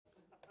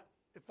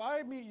if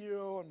I meet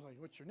you, I'm like,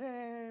 what's your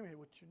name? Hey,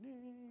 what's your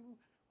name?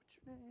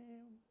 What's your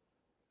name?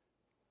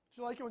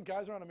 Do you like it when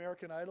guys are on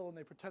American Idol and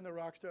they pretend they're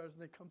rock stars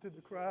and they come through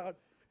the crowd?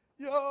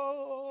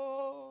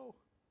 Yo,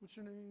 what's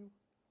your name?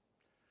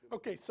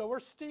 Okay, so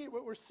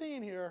what we're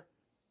seeing here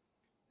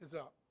is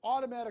an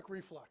automatic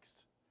reflex.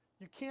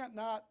 You can't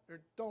not,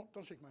 or don't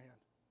shake my hand.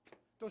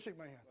 Don't shake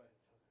my hand.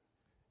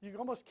 You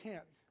almost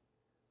can't.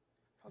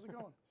 How's it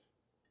going?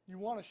 You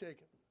want to shake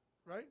it,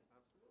 right?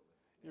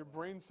 Absolutely. Your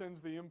brain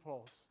sends the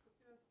impulse. But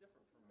see, that's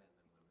different for men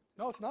than women.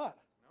 No, it's not.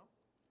 No?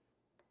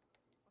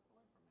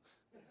 Fuck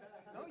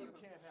away from me. No, you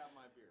can't have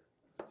my beer.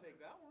 You take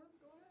that one,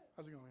 go ahead.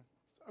 How's it going?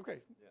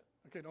 Okay. Yeah.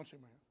 Okay, don't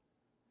shake my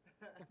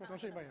hand.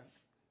 Don't shake my hand.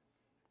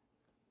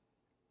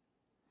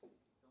 Don't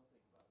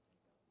think about it.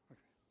 Okay,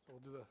 so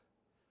we'll do the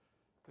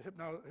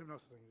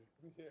hypnosis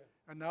thing. Yeah.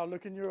 And now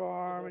look in your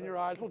arm and your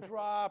eyes will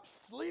drop.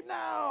 Sleep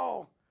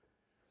now!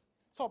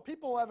 So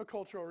people have a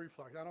cultural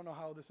reflex. I don't know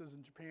how this is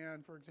in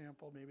Japan, for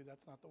example. Maybe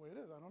that's not the way it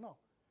is. I don't know.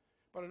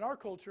 But in our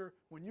culture,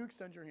 when you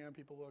extend your hand,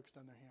 people will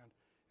extend their hand.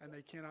 And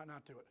they cannot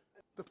not do it.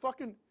 The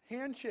fucking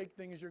handshake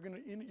thing is you're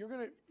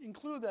gonna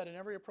include that in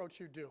every approach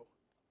you do.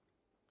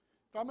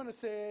 If I'm gonna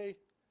say,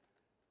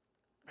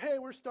 hey,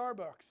 we're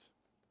Starbucks.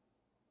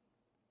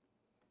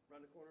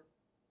 Round the corner.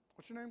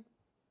 What's your name?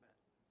 Matt.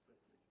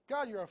 Nice to meet you.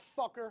 God, you're a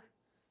fucker.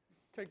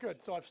 Okay,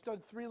 good. So I've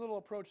studied 3 little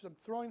approaches. I'm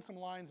throwing some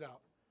lines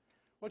out.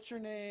 What's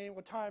your name?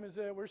 What time is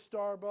it? Where's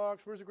Starbucks?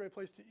 Where's a great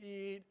place to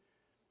eat?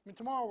 I mean,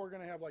 tomorrow we're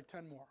going to have like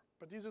 10 more.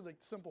 But these are like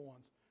simple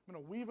ones. I'm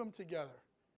going to weave them together.